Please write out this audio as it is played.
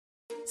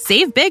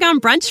Save big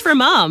on brunch for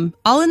mom,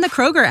 all in the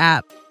Kroger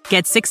app.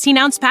 Get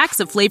 16-ounce packs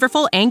of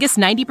flavorful Angus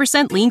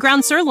 90% lean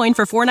ground sirloin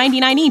for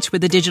 $4.99 each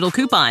with a digital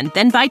coupon.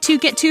 Then buy 2,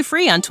 get 2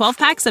 free on 12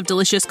 packs of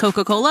delicious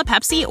Coca-Cola,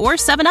 Pepsi, or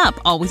 7-Up,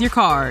 all with your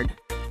card.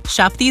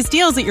 Shop these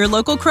deals at your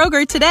local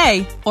Kroger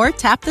today, or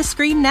tap the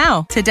screen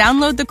now to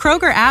download the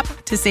Kroger app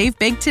to save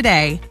big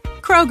today.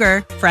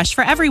 Kroger, fresh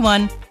for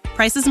everyone.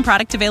 Prices and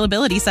product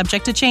availability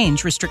subject to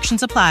change.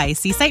 Restrictions apply.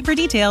 See site for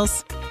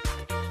details.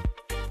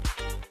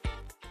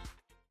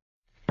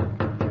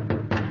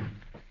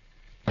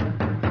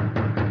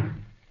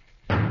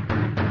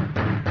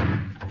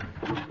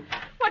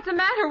 What's the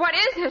matter? What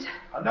is it?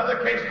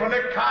 Another case for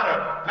Nick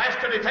Carter,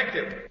 master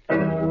detective.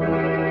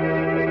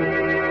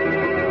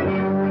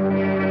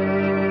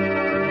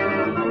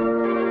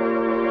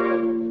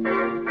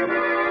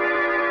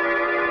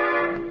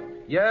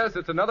 Yes,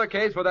 it's another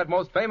case for that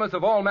most famous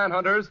of all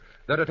manhunters,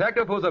 the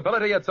detective whose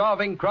ability at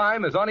solving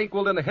crime is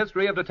unequaled in the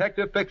history of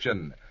detective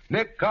fiction,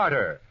 Nick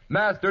Carter,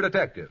 master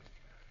detective.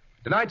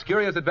 Tonight's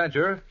curious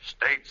adventure...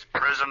 State's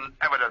prison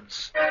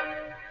evidence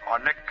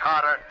on Nick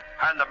Carter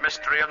and the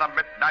mystery of the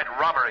midnight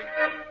robbery.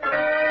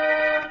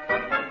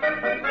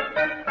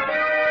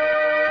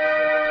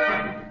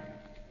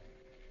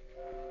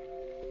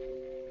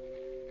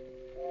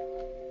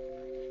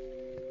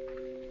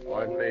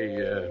 Pardon me,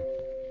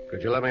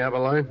 could you let me have a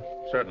line?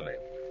 Certainly.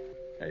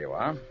 There you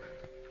are.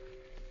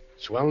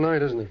 Swell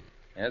night, isn't it?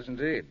 Yes,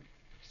 indeed.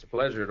 It's a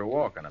pleasure to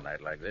walk on a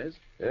night like this.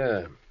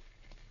 Yeah.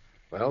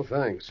 Well,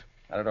 thanks.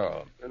 Not at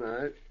all. Good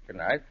night. Good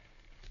night.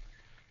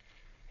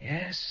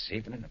 Yes,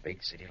 even in a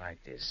big city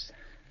like this,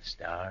 the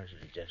stars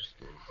are just...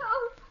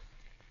 Help!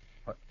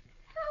 What?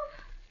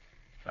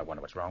 Help! I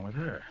wonder what's wrong with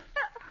her.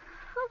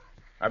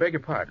 I beg your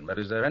pardon, but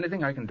is there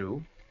anything I can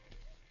do?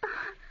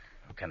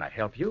 Can I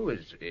help you?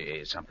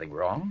 Is something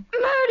wrong?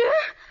 Murder!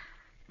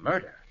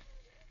 Murder?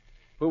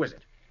 Who is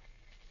it?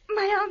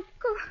 My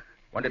uncle.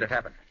 When did it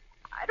happen?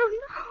 I don't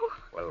know.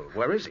 Well,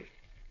 where is he?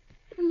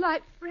 In the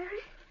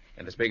library.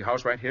 In this big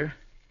house right here?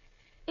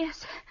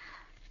 Yes.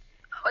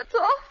 Oh, it's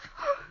awful.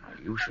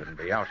 Well, you shouldn't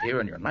be out here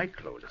in your night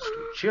clothes. It's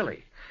too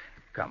chilly.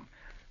 Come,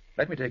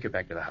 let me take you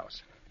back to the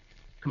house.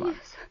 Come on.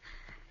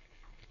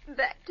 Yes.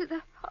 Back to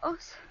the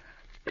house.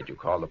 Did you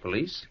call the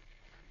police?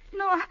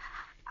 No,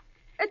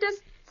 I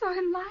just saw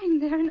him lying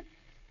there in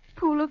a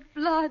pool of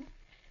blood.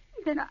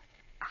 Then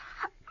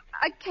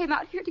I came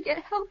out here to get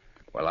help.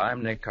 Well,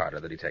 I'm Nick Carter,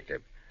 the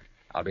detective.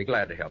 I'll be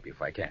glad to help you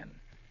if I can.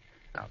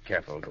 Now,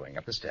 careful going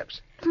up the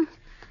steps.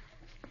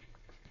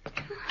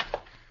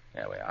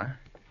 There we are.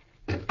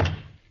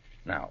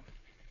 Now,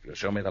 if you'll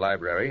show me the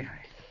library.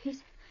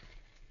 He's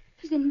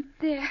in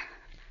there.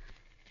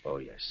 Oh,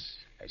 yes,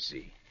 I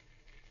see.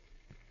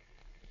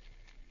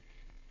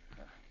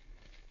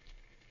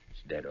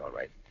 He's dead, all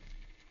right.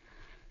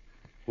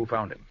 Who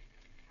found him?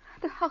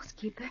 The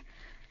housekeeper.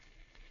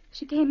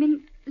 She came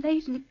in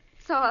late and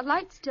saw a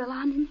light still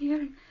on in here.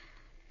 And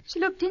she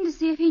looked in to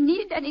see if he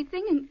needed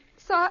anything and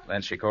saw...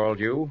 Then she called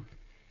you?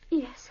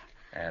 Yes.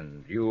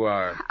 And you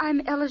are...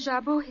 I'm Ella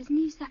Jarbeau, his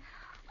niece.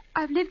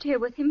 I've lived here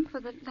with him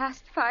for the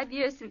last 5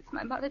 years since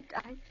my mother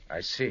died.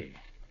 I see.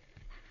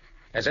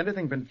 Has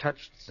anything been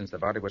touched since the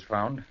body was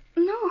found?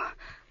 No.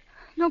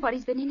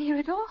 Nobody's been in here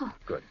at all.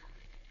 Good.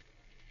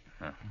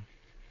 Uh-huh.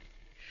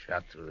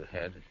 Shot through the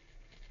head at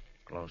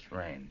close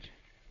range.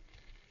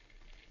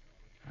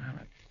 Well,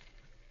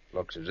 it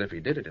looks as if he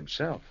did it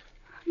himself.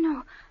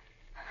 No.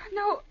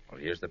 Well,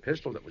 here's the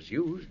pistol that was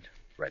used,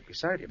 right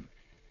beside him.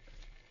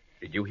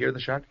 Did you hear the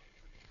shot?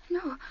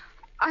 No.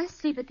 I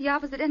sleep at the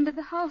opposite end of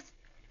the house.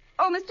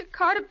 Oh, Mr.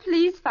 Carter,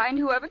 please find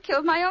whoever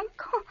killed my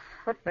uncle.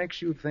 What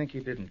makes you think he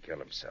didn't kill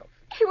himself?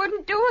 He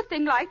wouldn't do a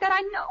thing like that.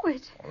 I know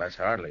it. Well, that's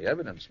hardly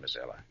evidence, Miss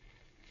Ella.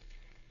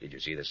 Did you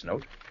see this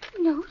note?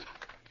 Note?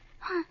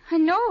 I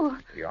know.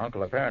 Your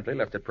uncle apparently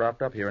left it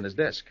propped up here in his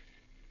desk.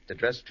 It's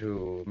addressed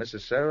to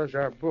Mrs. Sarah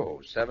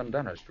Jarbeau, 7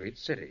 Dunner Street,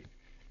 City.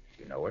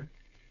 You know her?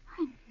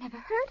 I never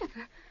heard of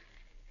her.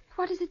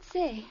 What does it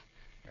say?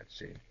 Let's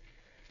see.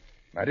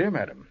 My dear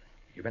madam,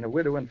 you've been a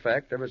widow, in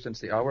fact, ever since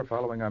the hour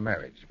following our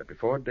marriage. But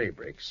before day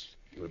breaks,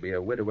 you will be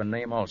a widow in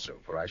name also,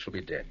 for I shall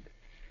be dead.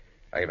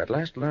 I have at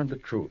last learned the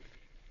truth.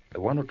 The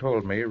one who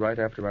told me right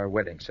after our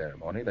wedding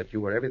ceremony that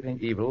you were everything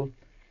evil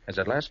has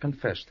at last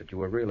confessed that you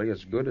were really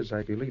as good as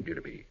I believed you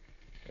to be.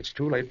 It's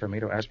too late for me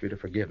to ask you to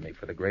forgive me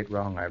for the great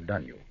wrong I've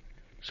done you.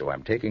 So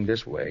I'm taking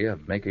this way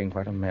of making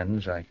what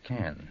amends I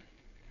can.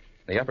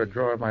 The upper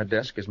drawer of my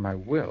desk is my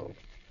will,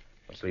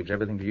 which leaves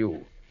everything to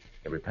you,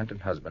 your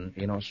repentant husband,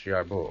 Enos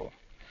Jarbeau.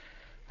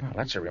 Well,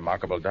 that's a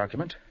remarkable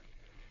document.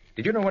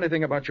 Did you know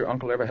anything about your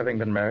uncle ever having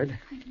been married?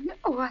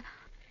 No,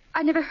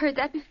 I never heard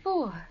that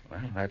before.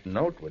 Well, that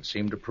note would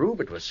seem to prove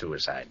it was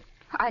suicide.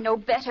 I know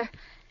better.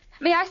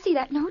 May I see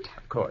that note?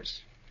 Of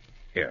course.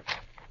 Here.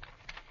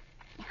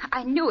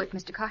 I knew it,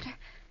 Mr. Carter.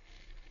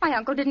 My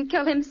uncle didn't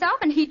kill himself,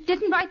 and he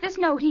didn't write this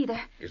note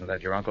either. Isn't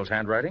that your uncle's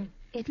handwriting?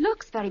 It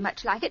looks very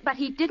much like it, but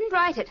he didn't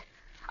write it.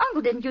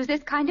 Uncle didn't use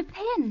this kind of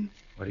pen.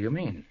 What do you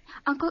mean?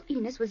 Uncle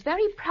Enos was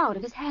very proud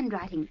of his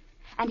handwriting.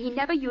 And he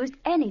never used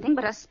anything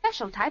but a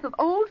special type of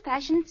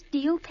old-fashioned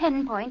steel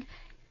 10-point.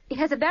 It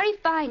has a very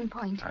fine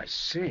point. I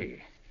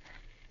see.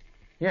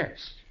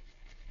 Yes.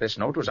 This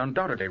note was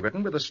undoubtedly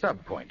written with a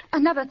stub point.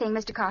 Another thing,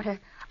 Mr. Carter.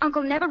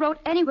 Uncle never wrote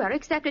anywhere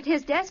except at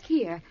his desk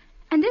here.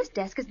 And this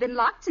desk has been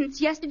locked since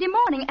yesterday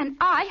morning, and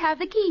I have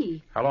the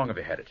key. How long have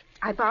you had it?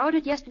 I borrowed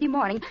it yesterday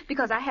morning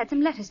because I had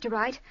some letters to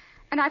write,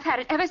 and I've had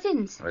it ever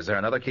since. Is there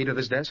another key to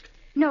this desk?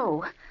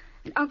 No.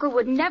 Uncle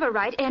would never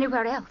write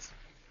anywhere else.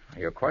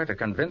 You're quite a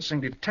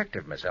convincing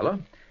detective, Miss Ella.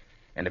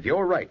 And if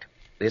you're right,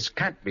 this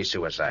can't be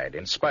suicide,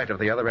 in spite of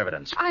the other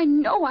evidence. I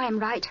know I'm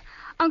right.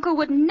 Uncle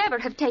would never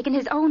have taken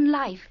his own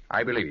life.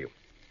 I believe you.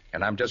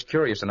 And I'm just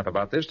curious enough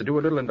about this to do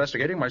a little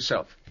investigating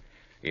myself.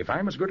 If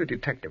I'm as good a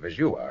detective as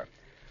you are,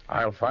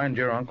 I'll find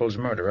your uncle's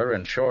murderer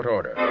in short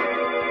order.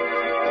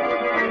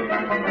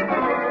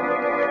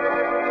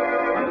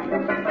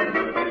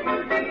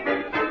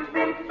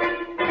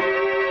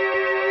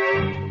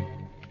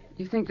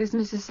 You think this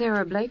Mrs.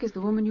 Sarah Blake is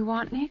the woman you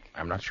want, Nick?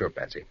 I'm not sure,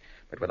 Patsy.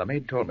 But when the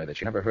maid told me that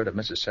she never heard of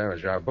Mrs. Sarah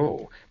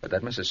Jarbeau, but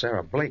that Mrs.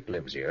 Sarah Blake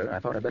lives here, I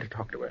thought I'd better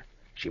talk to her.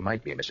 She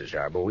might be Mrs.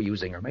 Jarbeau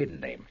using her maiden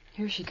name.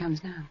 Here she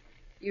comes now.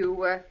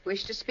 You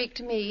wish to speak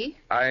to me?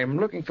 I'm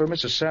looking for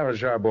Mrs. Sarah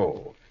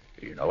Jarbeau.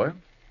 Do you know her?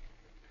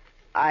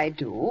 I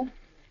do.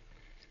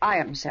 I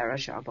am Sarah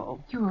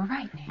Jarbeau. You were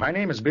right, Nick. My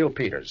name is Bill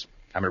Peters.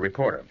 I'm a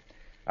reporter.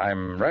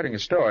 I'm writing a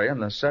story on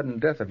the sudden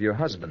death of your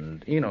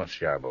husband, Enos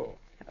Jarbeau.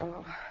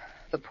 Oh,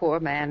 the poor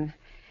man.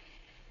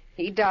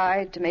 He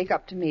died to make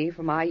up to me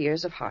for my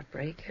years of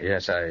heartbreak.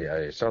 Yes,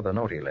 I saw the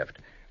note he left.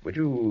 Would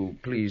you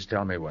please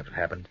tell me what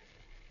happened?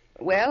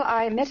 Well,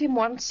 I met him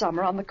one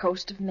summer on the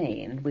coast of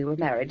Maine. We were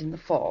married in the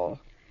fall.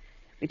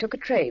 We took a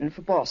train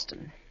for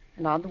Boston,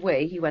 and on the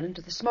way he went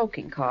into the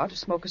smoking car to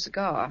smoke a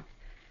cigar.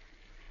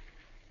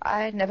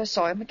 I never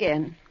saw him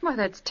again. Well,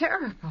 that's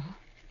terrible.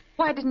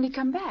 Why didn't he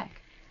come back?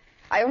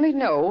 I only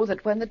know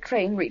that when the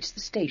train reached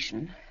the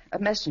station, a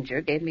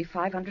messenger gave me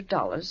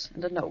 $500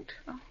 and a note.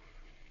 Oh.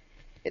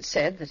 It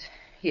said that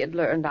he had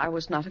learned I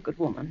was not a good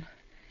woman,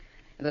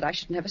 and that I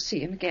should never see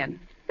him again.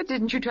 But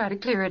didn't you try to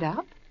clear it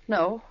up?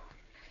 No.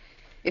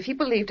 If he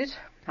believed it,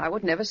 I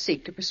would never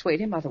seek to persuade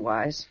him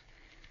otherwise.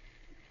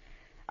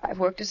 I've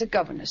worked as a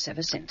governess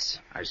ever since.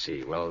 I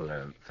see.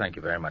 Well, thank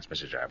you very much,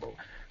 Mrs. Jarbeau.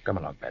 Come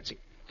along, Patsy.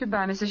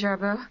 Goodbye, Mrs.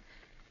 Jarbeau.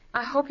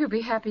 I hope you'll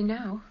be happy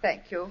now.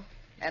 Thank you,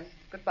 and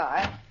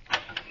goodbye.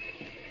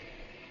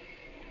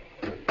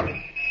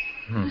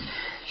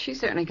 She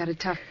certainly got a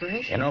tough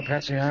break. You know,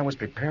 Patsy, I was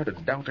prepared to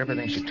doubt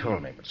everything she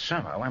told me, but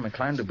somehow I'm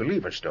inclined to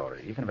believe her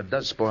story, even if it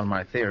does spoil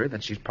my theory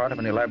that she's part of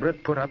an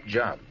elaborate put-up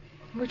job.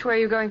 Which way are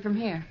you going from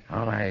here?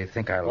 Well, I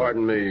think I'll...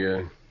 Pardon me,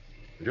 would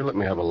you let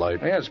me have a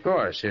light? Yes, of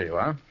course. Here you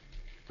are.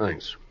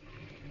 Thanks.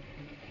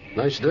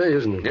 Nice day,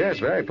 isn't it? Yes,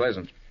 very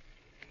pleasant.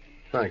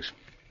 Thanks.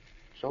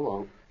 So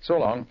long. So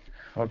long.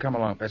 Well, come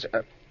along, Patsy.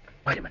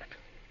 Wait a minute.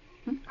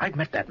 I've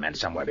met that man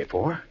somewhere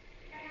before.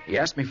 He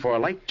asked me for a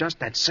light just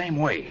that same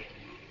way.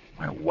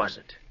 Where was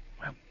it?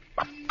 Well,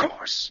 of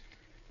course.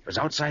 It was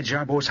outside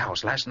Jarbeau's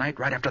house last night,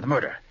 right after the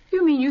murder.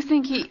 You mean you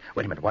think he...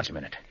 Wait a minute, watch a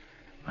minute.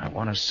 I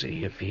want to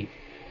see if he...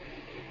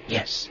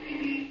 Yes.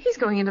 He's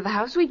going into the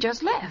house we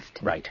just left.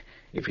 Right.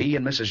 If he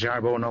and Mrs.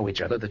 Jarbeau know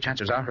each other, the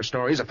chances are her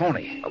story is a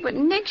phony. Oh, but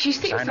Nick, she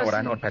seems I know what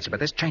I know, Patsy, but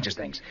this changes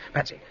things.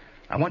 Patsy,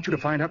 I want you to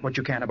find out what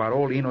you can about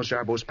old Enos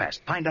Jarbeau's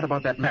past. Find out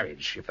about that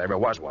marriage, if there ever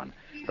was one.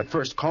 But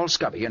first, call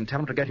Scubby and tell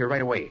him to get here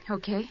right away.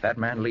 Okay. If that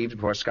man leaves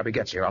before Scubby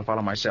gets here, I'll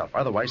follow myself.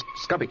 Otherwise,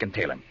 Scubby can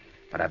tail him.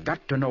 But I've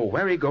got to know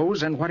where he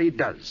goes and what he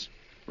does.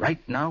 Right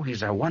now,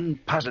 he's our one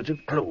positive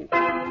clue.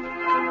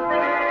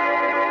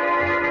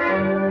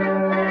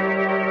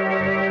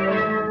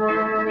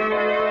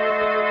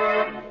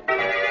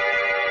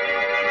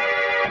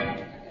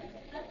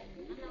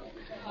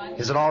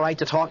 Is it all right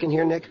to talk in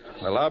here, Nick?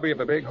 The lobby of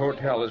a big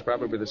hotel is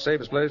probably the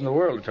safest place in the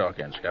world to talk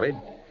in, Scubby.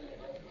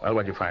 Well,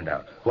 what'd you find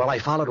out? Well, I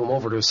followed him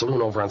over to a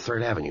saloon over on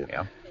 3rd Avenue.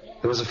 Yeah?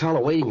 There was a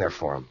fellow waiting there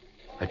for him.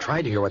 I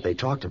tried to hear what they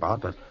talked about,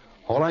 but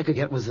all I could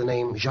get was the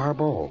name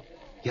Jarbeau.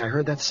 Yeah, I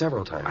heard that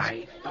several times.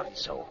 I thought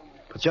so.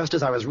 But just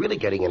as I was really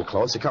getting in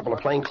close, a couple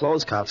of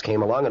plainclothes cops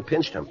came along and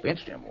pinched him.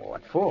 Pinched him?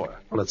 What for?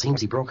 Well, it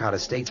seems he broke out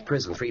of State's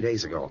prison 3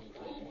 days ago.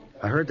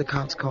 I heard the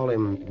cops call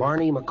him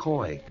Barney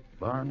McCoy.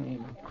 Barney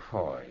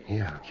McCoy.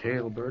 Yeah.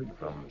 Jailbird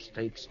from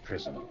State's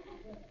prison.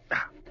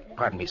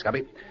 Pardon me,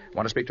 Scubby.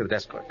 Want to speak to the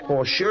desk clerk.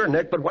 Oh, sure,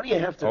 Nick, but what do you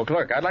have to... Oh,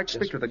 clerk, I'd like to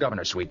speak to the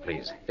governor's suite,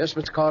 please. Yes,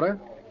 Mr. Carter.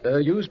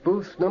 Use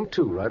booth number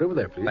 2 right over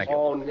there, please. Thank you.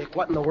 Oh, Nick,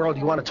 what in the world do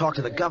you want to talk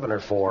to the governor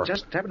for?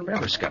 Just happen to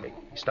remember, Scubby.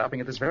 He's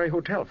stopping at this very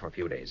hotel for a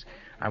few days.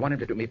 I want him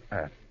to do me...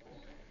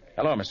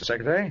 Hello, Mr.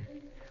 Secretary.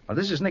 Well,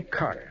 this is Nick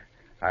Carter.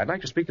 I'd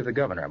like to speak to the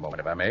governor a moment,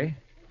 if I may.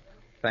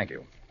 Thank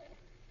you.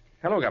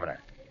 Hello, Governor.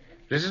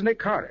 This is Nick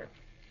Carter.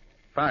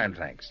 Fine,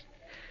 thanks.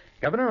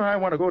 Governor, I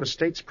want to go to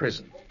State's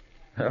prison.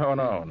 Oh,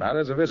 no, not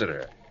as a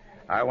visitor.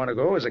 I want to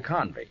go as a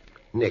convict.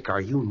 Nick,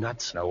 are you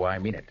nuts? No, I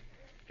mean it.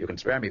 If you can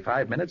spare me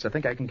 5 minutes, I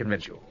think I can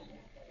convince you.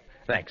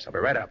 Thanks. I'll be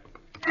right up.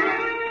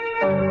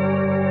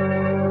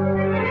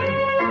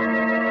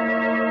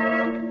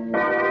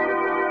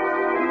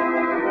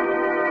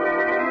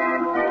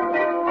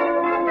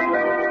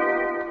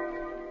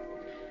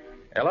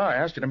 Ella, I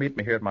asked you to meet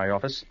me here at my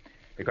office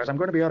because I'm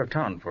going to be out of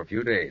town for a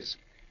few days,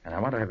 and I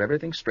want to have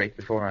everything straight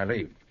before I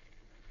leave.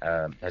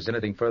 Has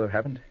anything further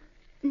happened?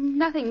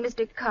 Nothing,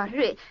 Mr.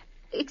 Carter,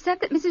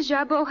 except that Mrs.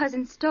 Jarbeau has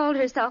installed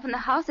herself in the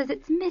house as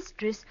its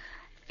mistress.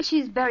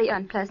 She's very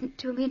unpleasant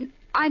to me, and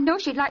I know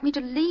she'd like me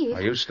to leave.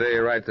 Well, you stay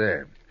right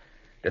there.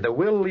 Did the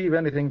will leave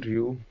anything to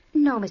you?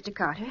 No, Mr.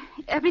 Carter.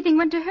 Everything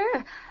went to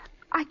her.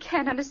 I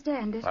can't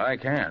understand it. I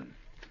can.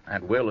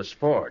 That will is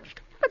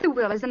forged. But the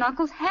will is in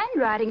Uncle's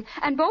handwriting,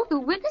 and both the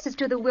witnesses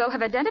to the will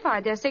have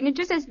identified their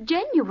signatures as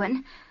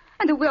genuine.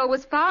 And the will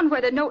was found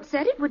where the note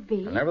said it would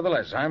be.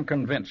 Nevertheless, I'm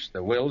convinced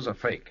the will's a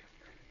fake.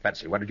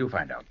 Betsy, what did you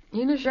find out?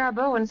 Eunice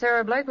Jarbeau and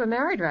Sarah Blake were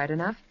married, right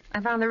enough. I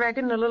found the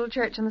record in a little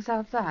church on the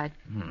south side.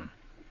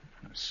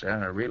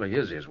 Sarah really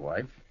is his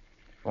wife.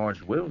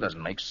 Forged will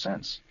doesn't make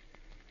sense.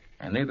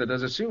 And neither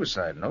does a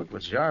suicide note,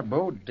 which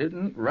Jarbeau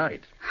didn't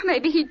write.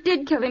 Maybe he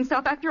did kill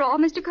himself after all,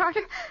 Mr.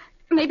 Carter.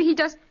 Maybe he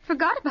just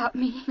forgot about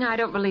me. No, I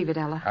don't believe it,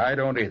 Ella. I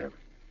don't either.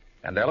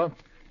 And Ella,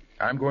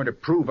 I'm going to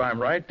prove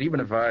I'm right, even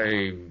if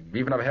I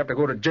have to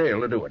go to jail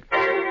to do it.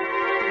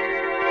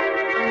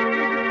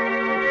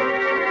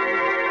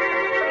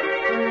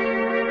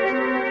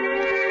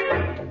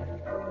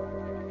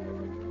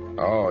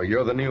 Oh,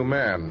 you're the new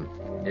man.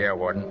 Yeah,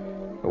 Warden.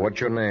 What's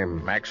your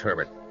name? Max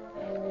Herbert.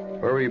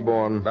 Where were you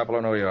born? Buffalo,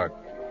 New York.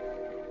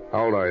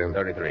 How old are you?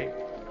 33.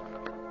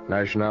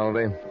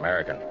 Nationality?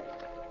 American.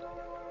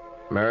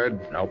 Married?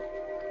 Nope.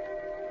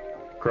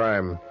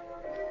 Crime?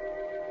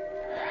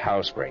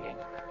 Housebreaking.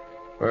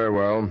 Very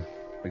well.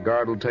 The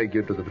guard will take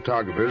you to the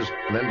photographer's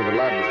and then to the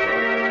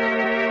laboratory.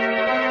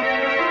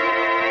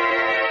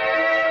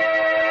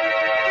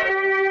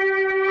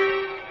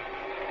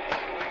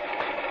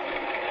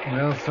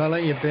 Well, fella,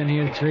 you've been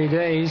here 3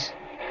 days.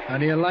 How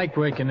do you like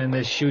working in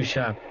this shoe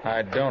shop?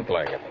 I don't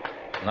like it.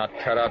 Not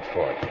cut out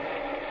for it.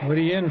 What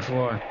are you in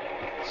for?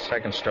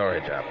 Second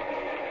story job.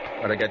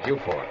 What'd I get you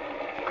for?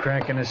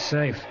 Cracking a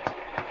safe.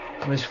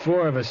 There's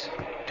 4 of us.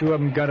 2 of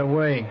them got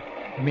away.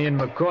 Me and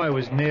McCoy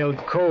was nailed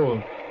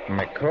cold.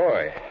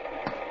 McCoy?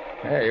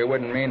 Hey, you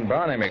wouldn't mean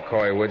Barney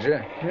McCoy, would you?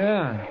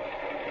 Yeah.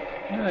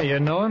 Yeah, you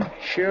know him?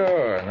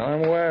 Sure, know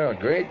him well.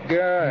 Great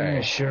guy.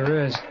 Yeah,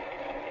 sure is.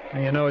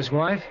 And you know his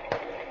wife?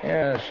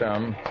 Yeah,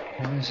 some.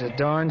 She's a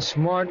darn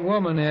smart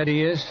woman,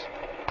 Addie is.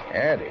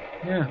 Addie?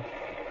 Yeah.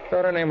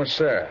 Thought her name was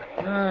Sarah.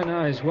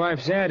 No, his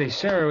wife's Addie.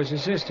 Sarah was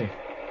his sister.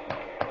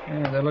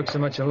 Yeah, they look so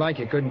much alike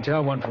you couldn't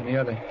tell one from the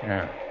other.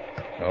 Yeah.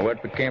 Well,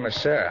 what became of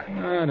Sarah?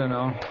 I don't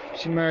know.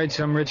 She married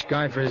some rich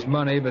guy for his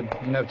money, but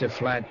he left her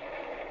flat.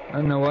 I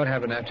don't know what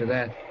happened after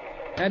that.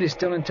 Addie's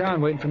still in town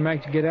waiting for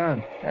Mac to get out.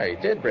 Yeah, he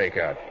did break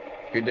out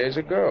a few days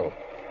ago.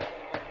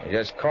 We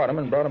just caught him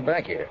and brought him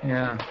back here.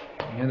 Yeah.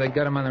 They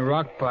got him on the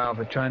rock pile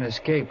for trying to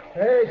escape.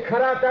 Hey,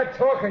 cut out that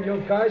talking,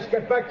 you guys.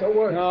 Get back to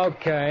work.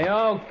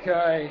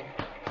 Okay.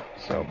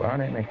 So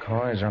Barney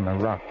McCoy's on the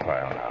rock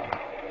pile now.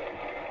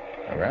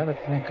 I rather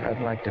think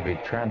I'd like to be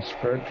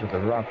transferred to the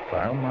rock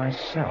pile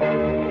myself.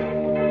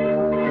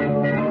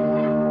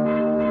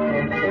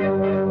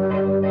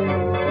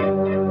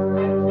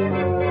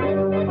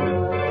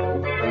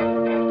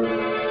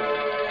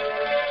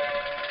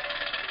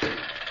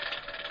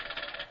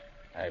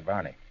 Hey,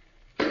 Barney.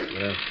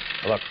 Yeah?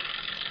 Look,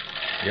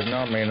 you've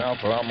known me now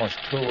for almost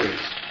 2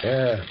 weeks.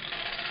 Yeah.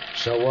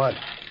 So what?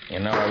 You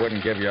know I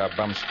wouldn't give you a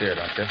bum steer,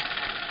 don't you?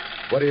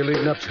 What are you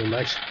leading up to,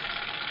 Max?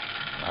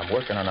 I'm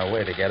working on a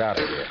way to get out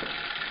of here.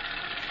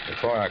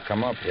 Before I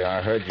come up here,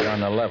 I heard you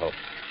on the level.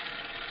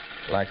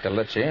 I'd like to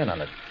let you in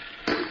on it.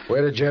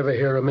 Where did you ever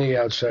hear of me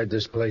outside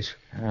this place?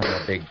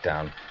 A big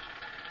town.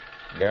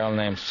 A girl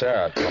named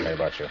Sarah told me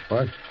about you.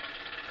 What?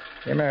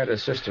 You married her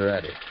sister,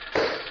 Addie.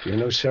 You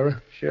know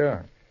Sarah?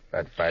 Sure.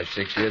 About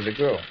 5-6 years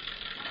ago.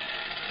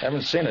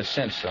 Haven't seen her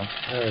since, though.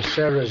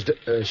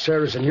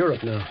 Sarah's in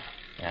Europe now.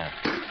 Yeah.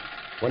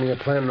 When are you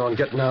planning on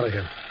getting out of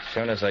here? As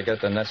soon as I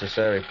get the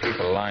necessary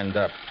people lined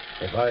up.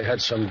 If I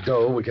had some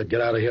dough, we could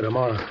get out of here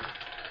tomorrow.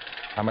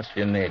 How much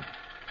do you need?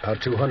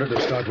 About 200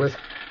 to start with.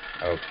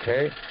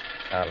 Okay.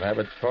 I'll have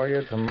it for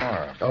you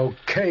tomorrow.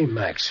 Okay,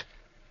 Max.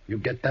 You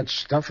get that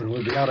stuff and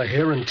we'll be out of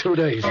here in 2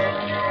 days.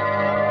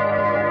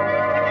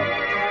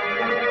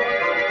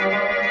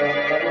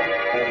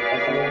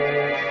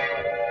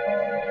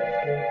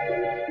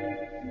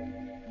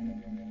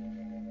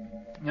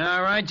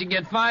 All right, you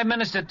get 5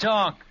 minutes to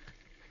talk.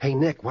 Hey,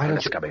 Nick, why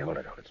don't you... Hold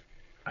it.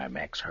 I'm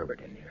Max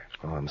Herbert in here.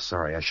 Oh, I'm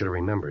sorry. I should have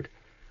remembered.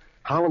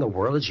 How in the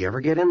world did you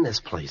ever get in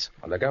this place?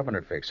 Well, the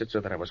governor fixed it so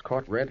that I was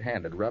caught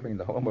red-handed robbing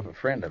the home of a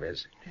friend of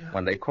his. Yeah.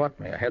 When they caught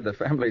me, I had the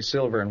family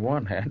silver in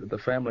one hand and the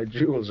family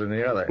jewels in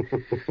the other.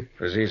 It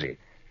was easy.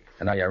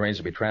 And now I arranged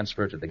to be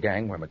transferred to the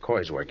gang where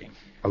McCoy's working.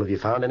 Well, have you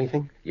found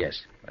anything?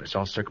 Yes, but it's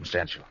all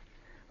circumstantial.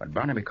 But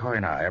Barney McCoy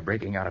and I are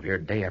breaking out of here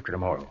day after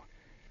tomorrow.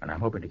 And I'm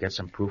hoping to get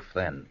some proof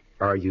then.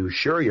 Are you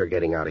sure you're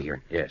getting out of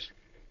here? Yes.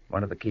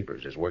 One of the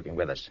keepers is working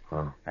with us.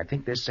 Oh. I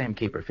think this same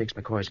keeper fixed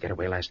McCoy's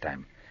getaway last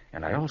time.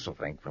 And I also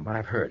think, from what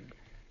I've heard,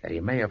 that he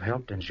may have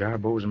helped in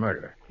Jarbeau's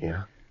murder.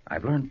 Yeah?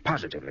 I've learned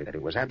positively that he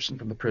was absent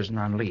from the prison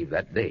on leave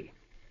that day.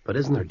 But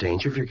isn't there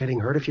danger if you're getting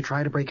hurt if you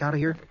try to break out of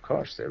here? Of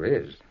course there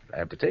is. I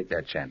have to take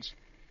that chance.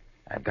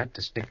 I've got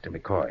to stick to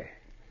McCoy.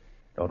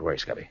 Don't worry,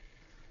 Scubby.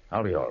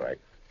 I'll be all right.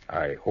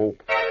 I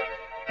hope.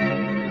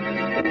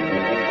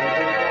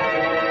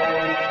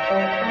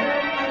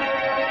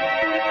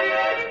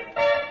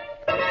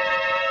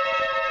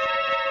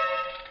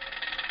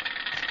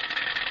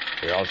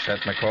 We all set,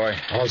 McCoy?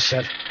 All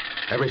set.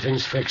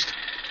 Everything's fixed.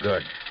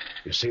 Good.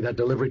 You see that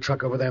delivery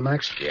truck over there,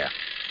 Max? Yeah.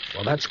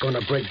 Well, that's going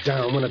to break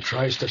down when it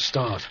tries to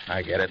start.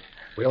 I get it.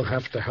 We'll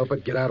have to help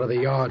it get out of the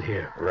yard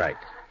here. Right.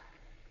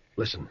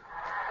 Listen.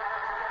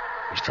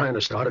 He's trying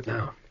to start it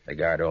now. The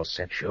guard all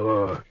set?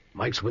 Sure.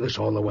 Mike's with us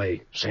all the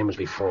way, same as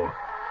before.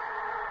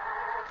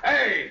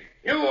 Hey,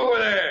 you over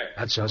there.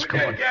 That's us.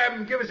 Come on.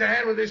 Gavin, give us a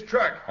hand with this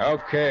truck.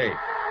 Okay.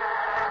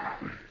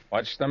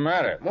 What's the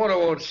matter? Motor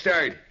won't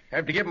start.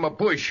 Have to give him a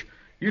push.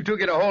 You two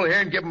get a hold here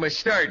and give him a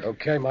start.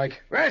 Okay,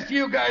 Mike. Rest of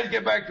you guys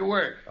get back to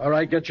work. All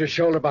right, get your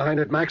shoulder behind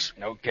it, Max.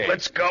 Okay.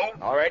 Let's go.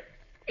 All right.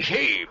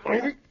 Heave. All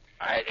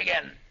right,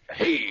 again.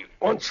 Heave.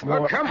 Once more.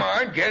 Oh, come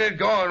on, get it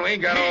going. We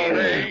ain't got all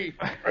day.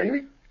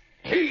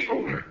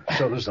 Heave. As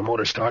soon as the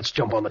motor starts,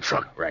 jump on the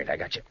truck. Right, I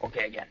got you.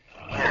 Okay, again.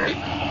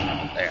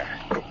 There.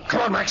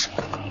 Come on, Max.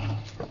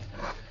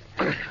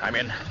 I'm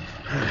in.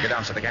 Get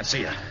down so they can't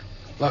see you.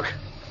 Look,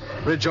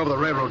 bridge over the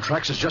railroad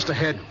tracks is just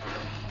ahead.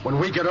 When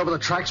we get over the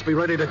tracks, be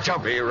ready to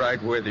jump. Be right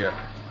with you. All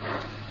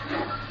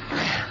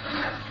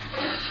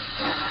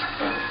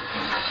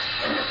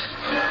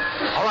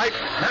right,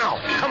 now,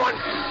 come on.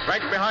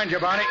 Right behind you,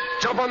 Barney.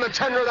 Jump on the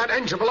tender of that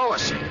engine below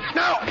us.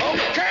 Now,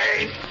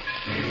 okay.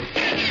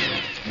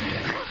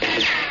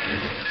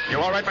 You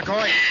all right,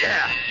 McCoy?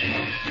 Yeah.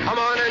 Come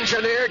on,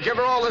 engineer. Give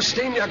her all the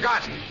steam you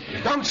got.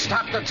 Don't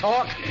stop to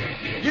talk.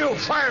 You,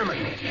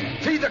 fireman,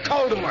 feed the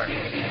coal to her.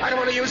 I don't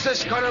want to use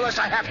this gun unless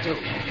I have to.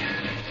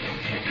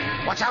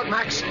 Watch out,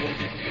 Max.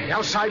 The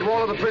outside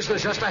wall of the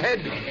prison's just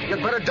ahead.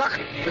 You'd better duck.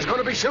 There's going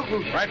to be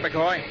shooting. Right,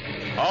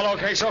 McCoy. All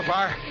okay so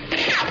far?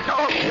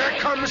 Oh, here it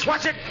comes.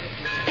 Watch it.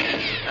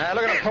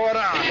 Look at him pour it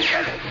on.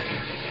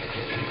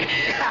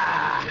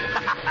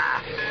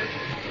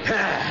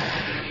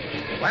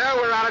 Well,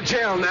 we're out of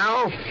jail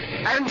now.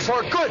 And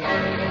for good.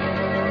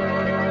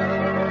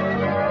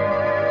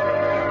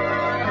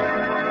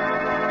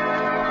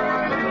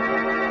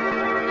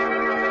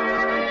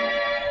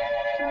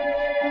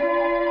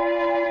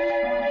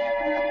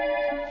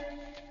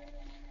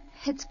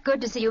 It's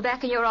good to see you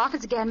back in your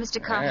office again,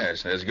 Mr. Carter.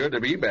 Yes, it's good to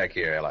be back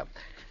here, Ella.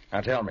 Now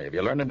tell me, have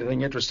you learned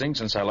anything interesting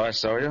since I last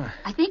saw you?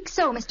 I think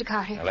so, Mr.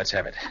 Carter. Now, let's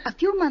have it. A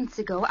few months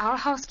ago, our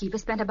housekeeper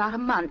spent about a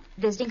month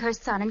visiting her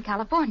son in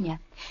California.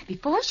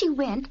 Before she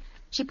went,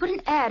 she put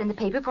an ad in the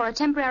paper for a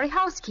temporary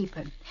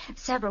housekeeper.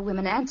 Several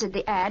women answered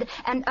the ad,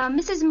 and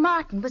Mrs.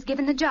 Martin was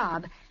given the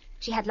job.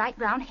 She had light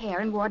brown hair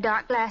and wore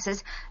dark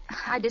glasses.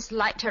 I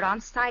disliked her on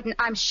sight, and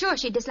I'm sure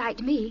she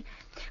disliked me.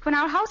 When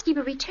our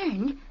housekeeper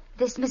returned,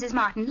 this Mrs.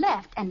 Martin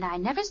left, and I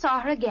never saw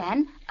her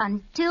again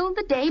until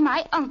the day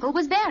my uncle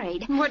was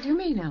buried. What do you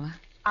mean, Ella?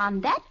 On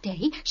that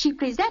day, she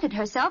presented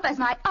herself as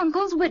my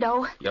uncle's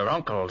widow. Your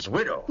uncle's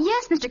widow?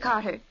 Yes, Mr.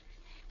 Carter.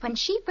 When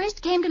she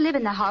first came to live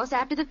in the house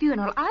after the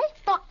funeral, I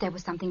thought there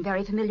was something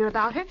very familiar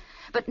about her.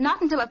 But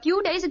not until a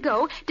few days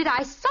ago did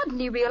I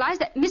suddenly realize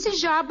that Mrs.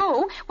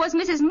 Jarbeau was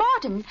Mrs.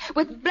 Martin,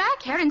 with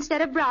black hair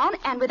instead of brown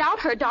and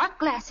without her dark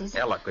glasses.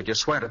 Ella, could you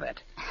swear to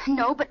that?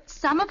 No, but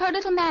some of her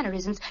little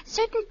mannerisms,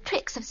 certain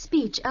tricks of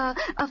speech, a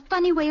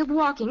funny way of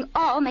walking,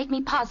 all make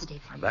me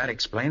positive. That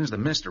explains the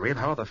mystery of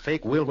how the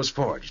fake will was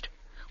forged.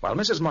 While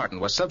Mrs.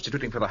 Martin was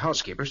substituting for the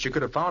housekeeper, she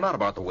could have found out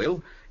about the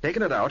will,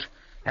 taken it out,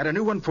 had a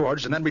new one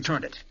forged, and then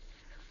returned it.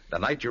 The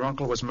night your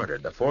uncle was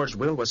murdered, the forged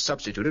will was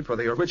substituted for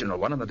the original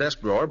one in the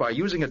desk drawer by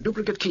using a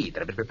duplicate key that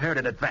had been prepared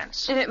in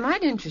advance. And it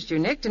might interest you,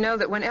 Nick, to know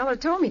that when Ella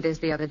told me this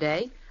the other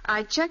day,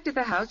 I checked at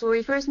the house where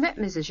we first met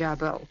Mrs.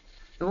 Jarbeau.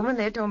 The woman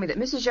there told me that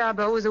Mrs.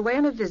 Jarbeau was away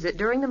on a visit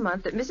during the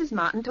month that Mrs.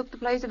 Martin took the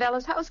place of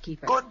Ella's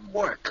housekeeper. Good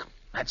work.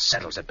 That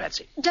settles it,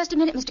 Betsy. Just a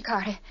minute, Mr.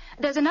 Carter.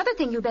 There's another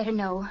thing you better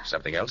know.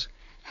 Something else?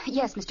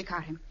 Yes, Mr.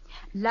 Carter.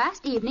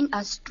 Last evening,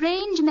 a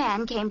strange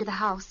man came to the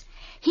house.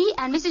 He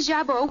and Mrs.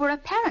 Jarbeau were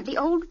apparently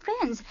old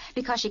friends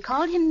because she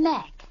called him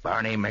Mac.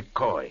 Barney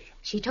McCoy.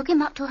 She took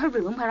him up to her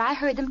room where I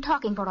heard them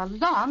talking for a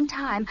long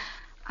time.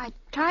 I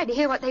tried to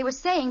hear what they were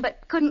saying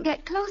but couldn't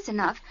get close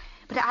enough.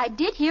 But I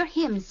did hear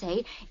him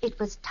say it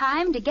was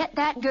time to get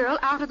that girl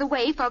out of the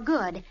way for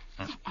good.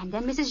 And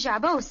then Mrs.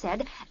 Jarbeau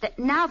said that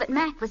now that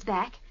Mac was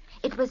back,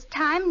 it was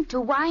time to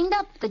wind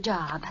up the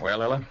job.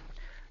 Well, Ella,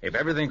 if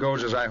everything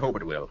goes as I hope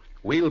it will,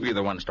 we'll be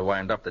the ones to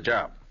wind up the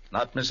job,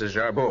 not Mrs.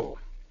 Jarbeau.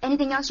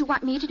 Anything else you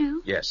want me to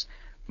do? Yes.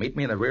 Meet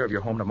me in the rear of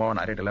your home tomorrow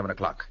night at 11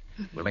 o'clock.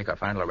 We'll make our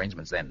final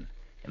arrangements then.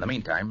 In the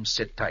meantime,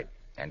 sit tight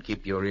and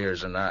keep your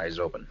ears and eyes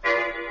open.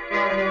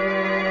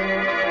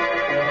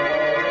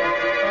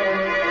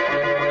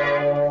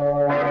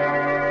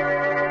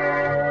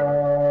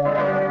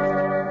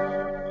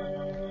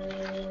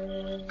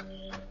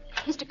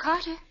 Mr.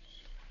 Carter?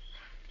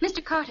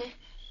 Mr. Carter?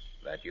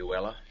 That you,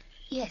 Ella?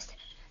 Yes.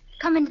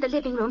 Come into the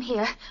living room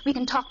here. We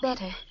can talk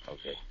better.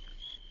 Okay.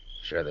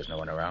 Sure there's no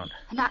one around?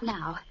 Not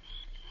now.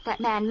 That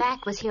man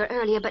Mac was here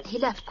earlier, but he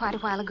left quite a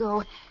while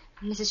ago.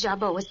 Mrs.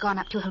 Jarbeau has gone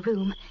up to her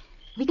room.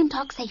 We can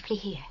talk safely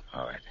here.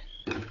 All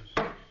right.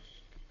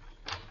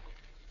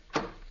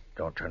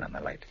 Don't turn on the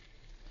light.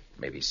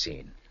 Maybe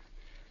seen.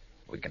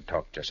 We can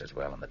talk just as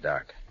well in the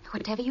dark.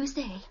 Whatever you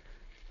say.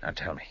 Now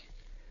tell me,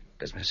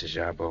 does Mrs.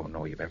 Jarbeau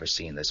know you've ever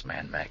seen this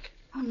man, Mac?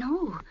 Oh,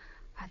 no.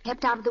 I've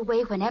kept out of the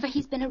way whenever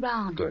he's been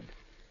around. Good.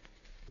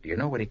 Do you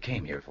know what he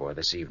came here for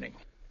this evening?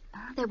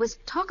 There was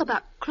talk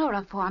about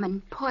chloroform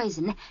and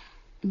poison.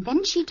 And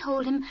then she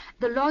told him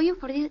the lawyer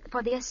for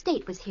the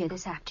estate was here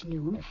this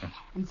afternoon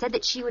and said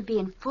that she would be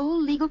in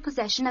full legal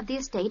possession of the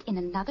estate in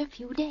another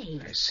few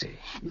days. I see.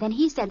 And then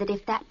he said that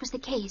if that was the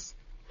case,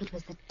 it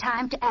was the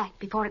time to act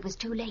before it was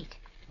too late.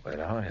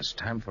 Well, it's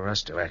time for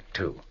us to act,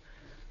 too.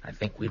 I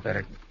think we'd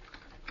better...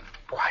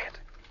 Quiet.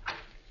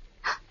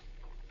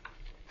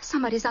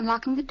 Somebody's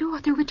unlocking the door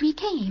through which we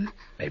came.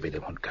 Maybe they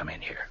won't come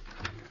in here.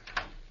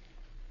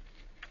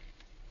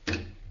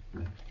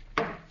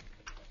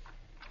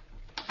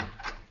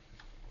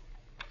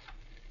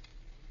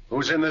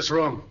 Who's in this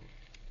room?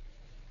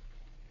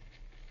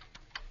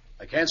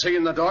 I can't see you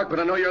in the dark, but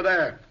I know you're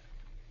there.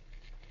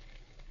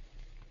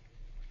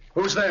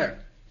 Who's there?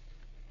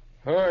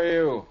 Who are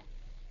you?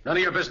 None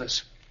of your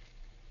business.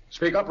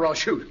 Speak up or I'll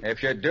shoot.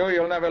 If you do,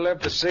 you'll never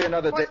live to see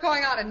another day. What's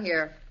going on in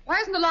here? Why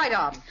isn't the light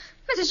on?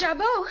 Mrs.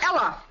 Jarbeau.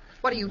 Ella,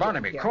 what are you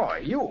Barnaby doing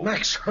McCoy, you.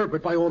 Max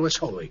Herbert, by all that's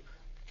holy.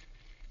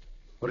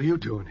 What are you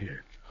doing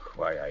here?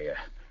 Why,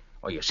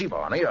 you see,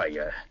 Barney,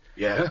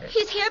 Yeah?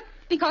 He's here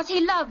because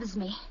he loves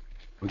me.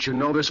 Don't you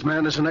know this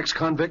man is an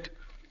ex-convict?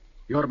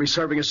 You ought to be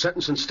serving a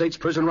sentence in state's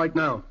prison right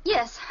now.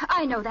 Yes,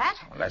 I know that.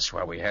 Well, that's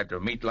why we had to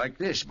meet like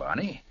this,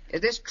 Barney.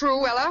 Is this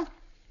true, Ella?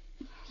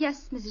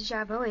 Yes, Mrs.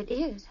 Jarbeau, it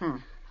is.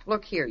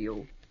 Look here,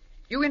 you.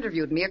 You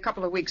interviewed me a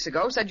couple of weeks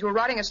ago, said you were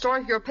writing a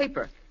story for your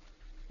paper.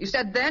 You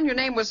said then your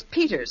name was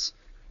Peters.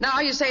 Now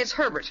you say it's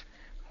Herbert.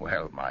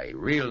 Well, my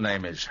real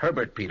name is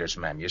Herbert Peters,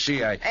 ma'am. You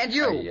see, And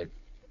you?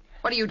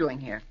 What are you doing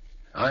here?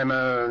 I'm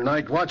a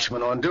night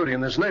watchman on duty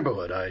in this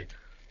neighborhood. I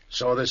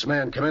saw this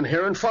man come in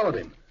here and followed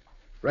him.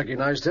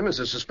 Recognized him as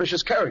a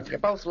suspicious character. You're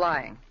both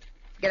lying.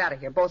 Get out of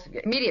here, both of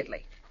you,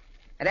 immediately.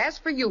 And as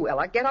for you,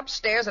 Ella, get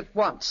upstairs at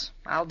once.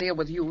 I'll deal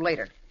with you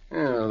later.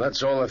 Yeah,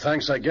 that's all the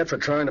thanks I get for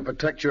trying to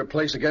protect your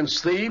place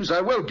against thieves.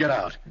 I will get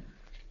out.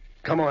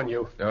 Come on,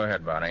 you. Go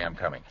ahead, Barney. I'm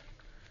coming.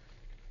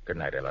 Good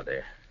night, Ella,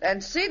 dear.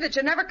 And see that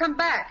you never come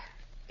back.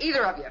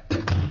 Either of you.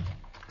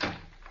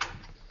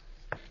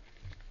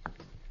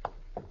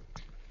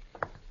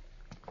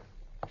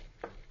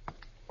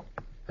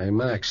 Hey,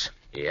 Max.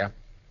 Yeah?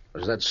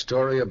 Was that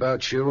story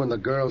about you and the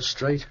girl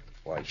straight?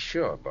 Why,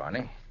 sure,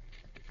 Barney.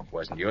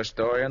 Wasn't your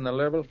story on the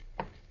level?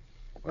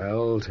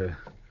 Well, to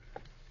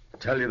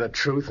tell you the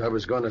truth, I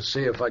was going to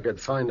see if I could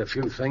find a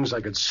few things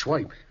I could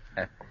swipe.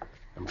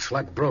 I'm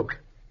flat broke.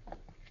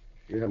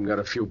 You haven't got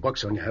a few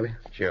bucks on you, have you?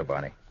 Sure,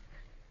 Barney.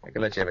 I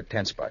can let you have a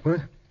 10 spot.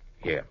 What?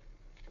 Here.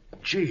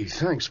 Gee,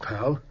 thanks,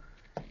 pal.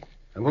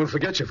 I won't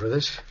forget you for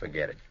this.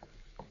 Forget it.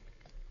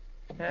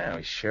 Yeah,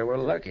 we sure were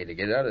lucky to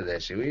get out of there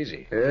so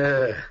easy.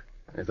 Yeah.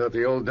 I thought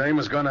the old dame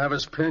was going to have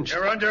us pinched.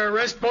 You're under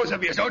arrest, both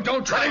of you, so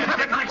don't try to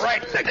get me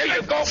right. There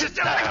you go. Let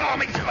go of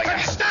me.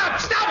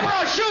 Stop, or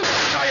I'll shoot.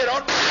 No, you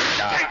don't.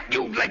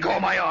 You let go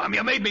of my arm.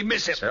 You made me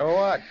miss it. So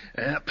what?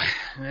 Yep.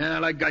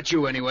 Well, I got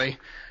you anyway.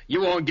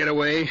 You won't get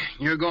away.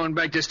 You're going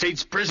back to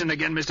state's prison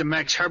again, Mr.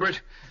 Max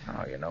Herbert.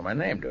 Oh, you know my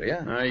name, do you?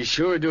 I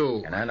sure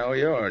do. And I know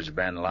yours,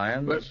 Ben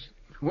Lyons. But,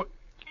 what?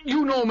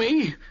 You know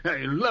me?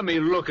 Hey, let me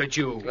look at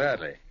you.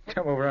 Gladly.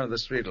 Come over onto the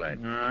street light.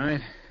 All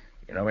right.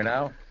 You know me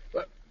now?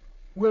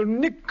 Well,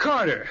 Nick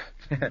Carter.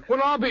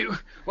 Well, I'll be...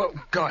 Well,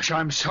 gosh,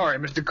 I'm sorry,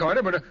 Mr.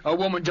 Carter, but a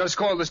woman just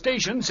called the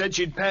station, said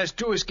she'd passed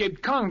 2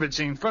 escaped convicts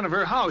in front of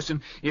her house, and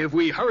if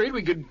we hurried,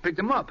 we could pick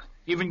them up.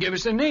 Even give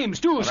us their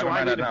names, too, Well, so never I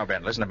mind would... that now,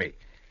 Ben. Listen to me.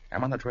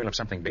 I'm on the trail of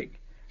something big.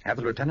 Have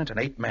the lieutenant and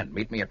 8 men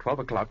meet me at 12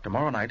 o'clock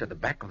tomorrow night at the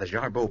back of the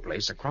Jarbeau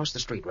place across the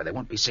street where they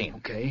won't be seen.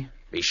 Okay.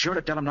 Be sure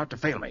to tell them not to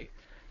fail me,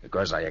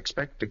 because I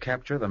expect to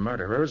capture the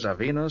murderers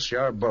of Enos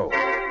Jarbeau.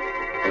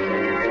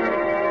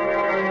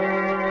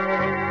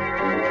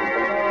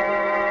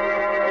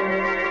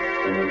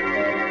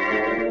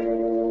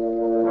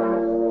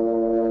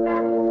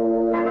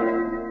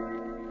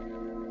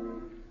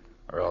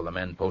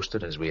 Men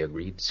posted as we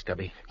agreed,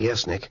 Scubby?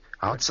 Yes, Nick.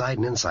 Outside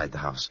and inside the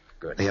house.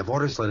 Good. They have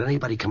orders to let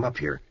anybody come up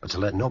here, but to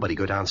let nobody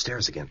go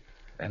downstairs again.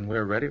 Then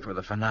we're ready for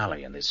the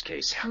finale in this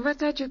case. What's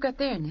that you've got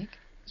there, Nick?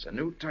 It's a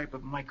new type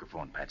of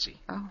microphone,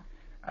 Patsy. Oh.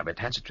 I've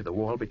attached it to the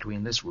wall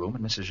between this room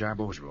and Mrs.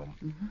 Jarbeau's room.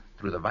 Mm-hmm.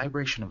 Through the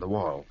vibration of the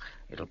wall,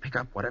 it'll pick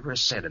up whatever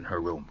is said in her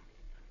room.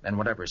 Then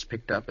whatever is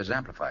picked up is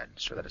amplified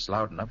so that it's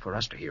loud enough for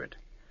us to hear it.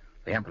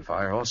 The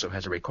amplifier also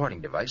has a recording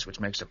device which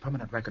makes a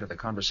permanent record of the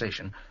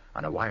conversation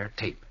on a wire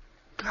tape.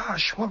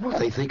 Gosh, what will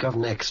they think of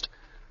next?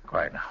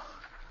 Quiet now.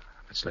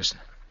 Let's listen.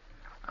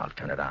 I'll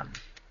turn it on.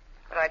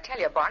 But I tell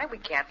you, Barney, we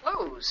can't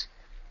lose.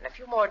 In a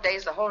few more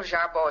days, the whole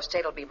Jarbeau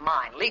estate will be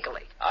mine,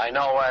 legally. I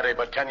know, Addie,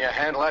 but can you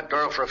handle that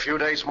girl for a few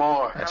days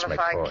more? That's well, if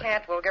McCoy. I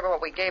can't, we'll give her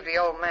what we gave the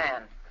old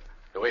man.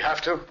 Do we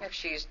have to? If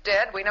she's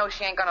dead, we know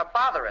she ain't gonna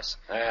bother us.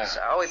 Yeah.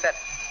 So we bet...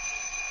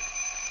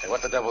 Hey,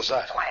 what the devil's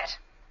that? Quiet.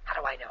 How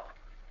do I know?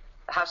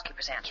 The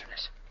housekeeper's answering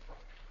it.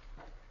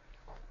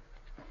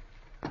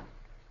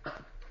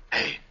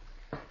 Hey,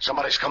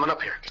 somebody's coming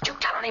up here. Did you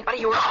tell anybody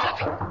you were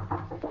sleeping?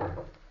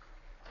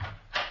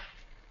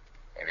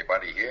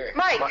 Anybody here?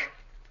 Mike!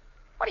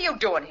 What are you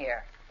doing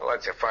here? Well,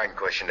 that's a fine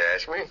question to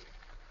ask me.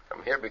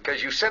 I'm here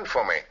because you sent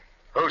for me.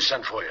 Who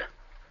sent for you?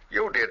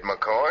 You did,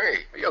 McCoy.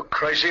 Are you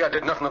crazy? I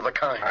did nothing of the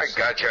kind. I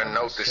got your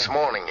note this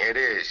morning. Here it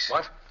is.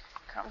 What?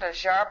 Come to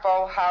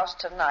Jarbeau House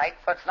tonight,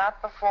 but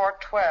not before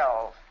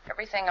 12.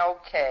 Everything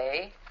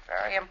okay.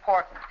 Very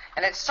important.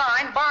 And it's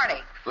signed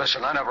Barney.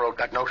 Listen, I never wrote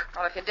that note.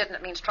 Well, if you didn't,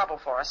 it means trouble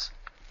for us.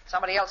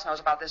 Somebody else knows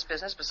about this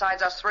business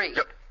besides us three.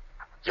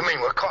 You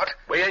mean we're caught?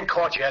 We ain't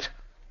caught yet.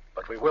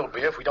 But we will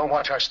be if we don't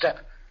watch our step.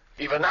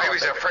 Even now... I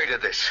was afraid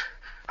of this.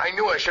 I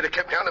knew I should have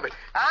kept out of it.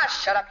 Ah,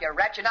 shut up, you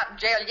rat. You're not in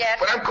jail yet.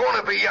 But I'm going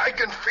to be. I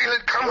can feel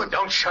it coming.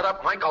 Don't shut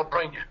up, Mike. I'll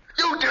brain you.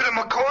 You did it,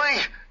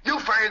 McCoy. You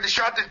fired the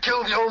shot that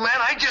killed the old man.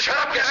 I just... Shut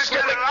up, you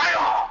stupid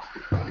liar!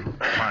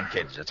 Come on,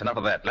 kids. It's enough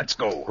of that. Let's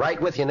go. Right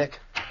with you, Nick.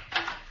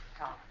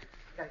 Come on.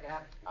 You gotta get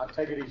out. I'll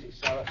take it easy,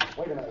 Sarah.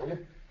 Wait a minute, will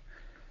you?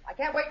 I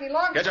can't wait any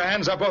longer. Get your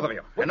hands up, both of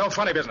you. And no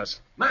funny business.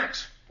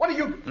 Max, what are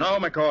you... No,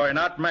 McCoy,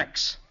 not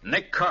Max.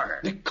 Nick Carter.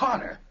 Nick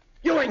Carter?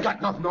 You ain't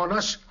got nothing on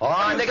us.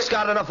 Oh, Nick's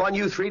got enough on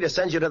you three to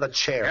send you to the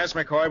chair. Yes,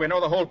 McCoy, we know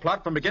the whole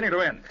plot from beginning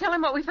to end. Tell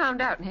him what we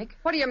found out, Nick.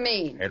 What do you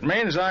mean? It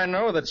means I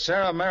know that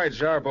Sarah married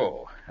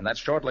Jarbeau, and that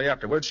shortly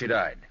afterwards she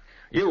died.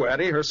 You,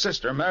 Eddie, her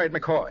sister, married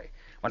McCoy.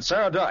 When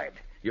Sarah died,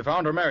 you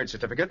found her marriage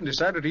certificate and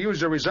decided to use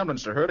your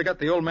resemblance to her to get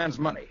the old man's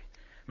money.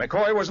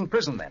 McCoy was in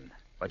prison then,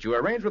 but you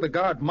arranged with the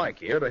guard Mike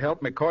here to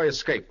help McCoy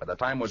escape when the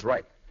time was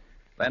right.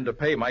 Then to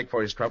pay Mike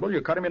for his trouble,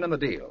 you cut him in on the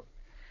deal.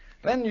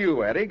 Then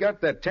you, Eddie,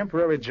 got that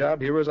temporary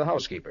job here as a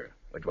housekeeper,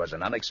 which was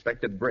an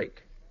unexpected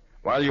break.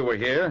 While you were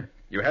here,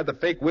 you had the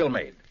fake will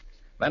made.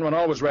 Then when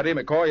all was ready,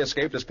 McCoy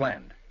escaped as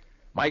planned.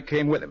 Mike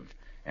came with him,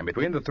 and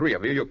between the three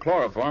of you, you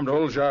chloroformed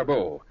old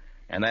Jarbeau,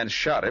 and then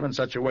shot him in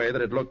such a way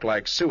that it looked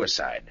like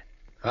suicide.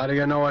 How do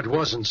you know it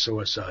wasn't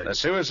suicide? The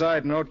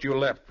suicide note you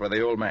left for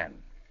the old man.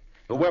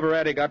 Whoever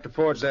Eddie got to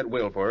forge that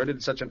will for her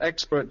did such an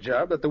expert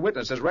job that the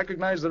witnesses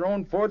recognized their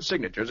own forged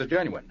signatures as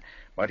genuine.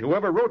 But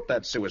whoever wrote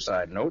that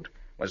suicide note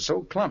was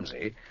so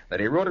clumsy that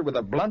he wrote it with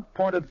a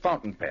blunt-pointed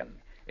fountain pen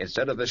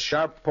instead of the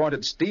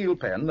sharp-pointed steel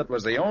pen that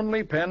was the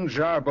only pen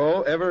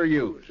Jarbeau ever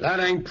used.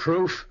 That ain't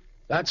proof.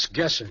 That's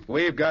guessing.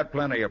 We've got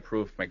plenty of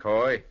proof,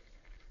 McCoy.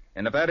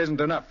 And if that isn't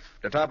enough,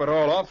 to top it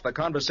all off, the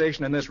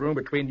conversation in this room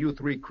between you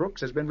three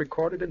crooks has been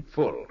recorded in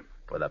full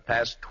for the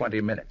past 20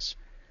 minutes.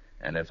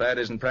 And if that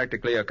isn't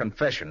practically a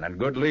confession and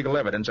good legal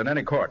evidence in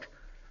any court,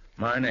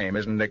 my name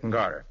isn't Nick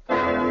Carter.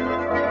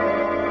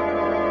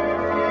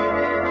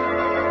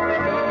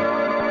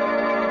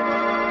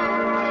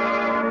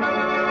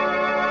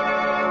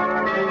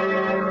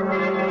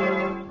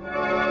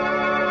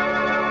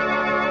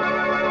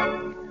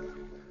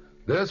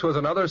 This was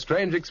another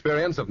strange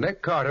experience of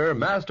Nick Carter,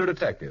 Master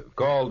Detective,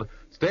 called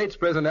State's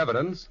Prison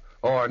Evidence,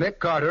 or Nick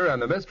Carter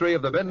and the Mystery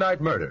of the Midnight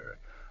Murder.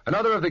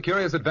 Another of the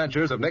curious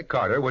adventures of Nick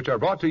Carter, which are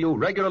brought to you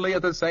regularly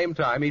at the same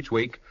time each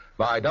week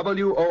by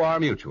WOR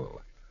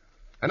Mutual.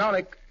 And now,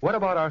 Nick, what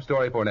about our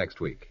story for next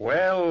week?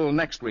 Well,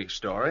 next week's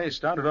story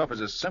started off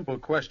as a simple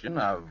question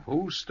of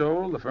who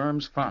stole the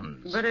firm's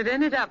funds. But it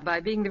ended up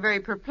by being the very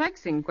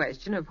perplexing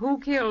question of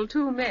who killed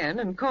two men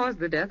and caused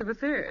the death of a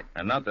third.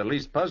 And not the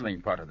least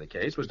puzzling part of the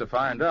case was to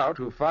find out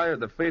who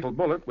fired the fatal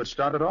bullet which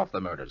started off the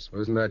murders.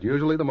 Isn't that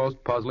usually the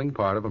most puzzling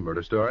part of a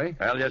murder story?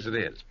 Well, yes, it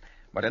is.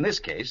 But in this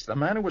case, the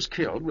man who was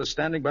killed was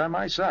standing by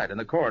my side in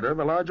the corridor of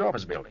a large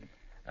office building.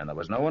 And there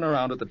was no one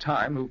around at the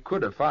time who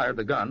could have fired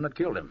the gun that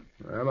killed him.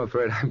 I'm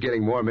afraid I'm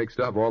getting more mixed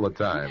up all the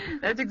time.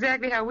 That's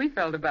exactly how we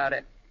felt about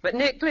it. But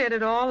Nick cleared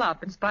it all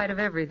up in spite of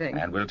everything.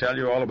 And we'll tell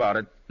you all about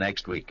it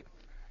next week.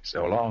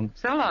 So long.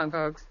 So long,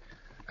 folks.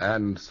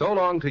 And so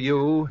long to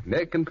you,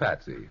 Nick and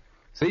Patsy.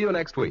 See you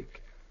next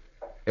week.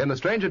 In the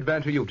strange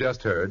adventure you've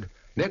just heard,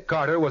 Nick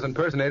Carter was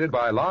impersonated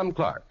by Lon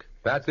Clark,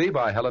 Patsy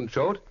by Helen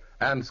Choate,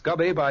 and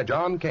Scubby by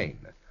John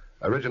Kane.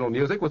 Original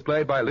music was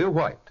played by Lew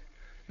White.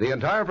 The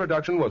entire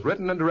production was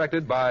written and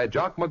directed by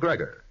Jock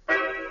McGregor.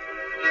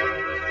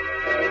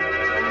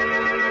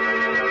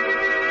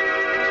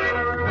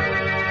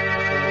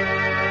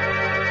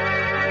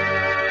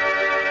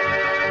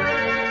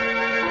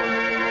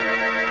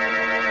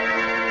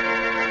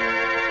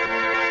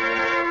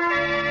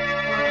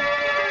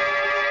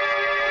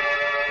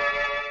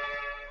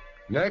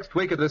 Next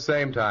week at the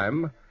same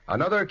time,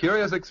 another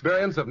curious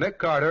experience of Nick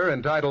Carter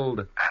entitled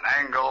An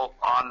Angle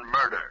on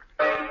Murder,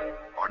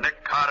 or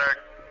Nick Carter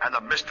and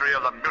the Mystery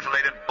of the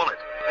Mutilated Bullet.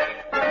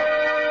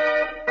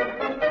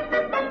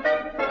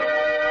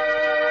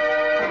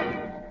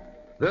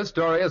 This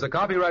story is a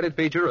copyrighted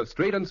feature of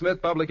Street and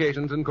Smith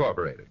Publications,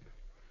 Incorporated.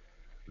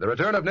 The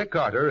Return of Nick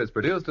Carter is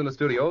produced in the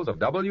studios of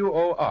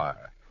WOR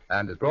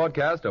and is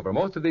broadcast over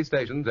most of these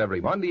stations every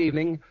Monday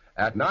evening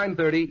at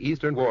 9:30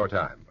 Eastern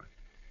Wartime.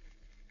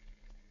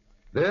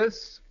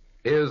 This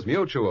is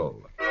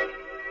Mutual.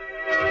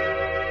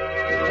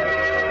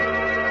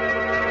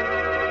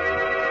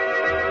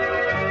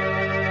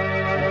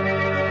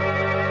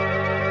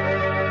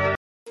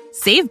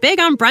 Save big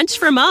on brunch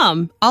for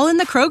mom, all in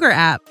the Kroger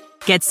app.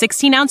 Get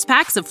 16-ounce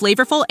packs of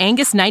flavorful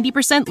Angus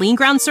 90% lean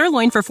ground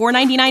sirloin for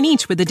 $4.99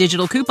 each with a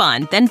digital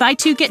coupon. Then buy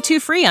 2, get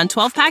 2 free on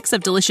 12 packs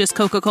of delicious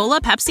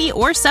Coca-Cola, Pepsi,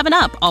 or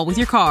 7-Up, all with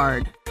your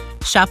card.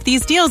 Shop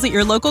these deals at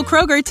your local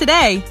Kroger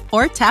today,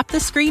 or tap the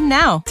screen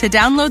now to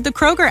download the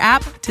Kroger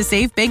app to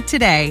save big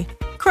today.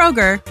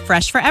 Kroger,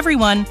 fresh for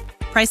everyone.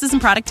 Prices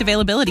and product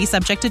availability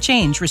subject to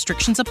change.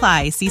 Restrictions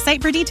apply. See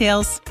site for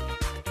details.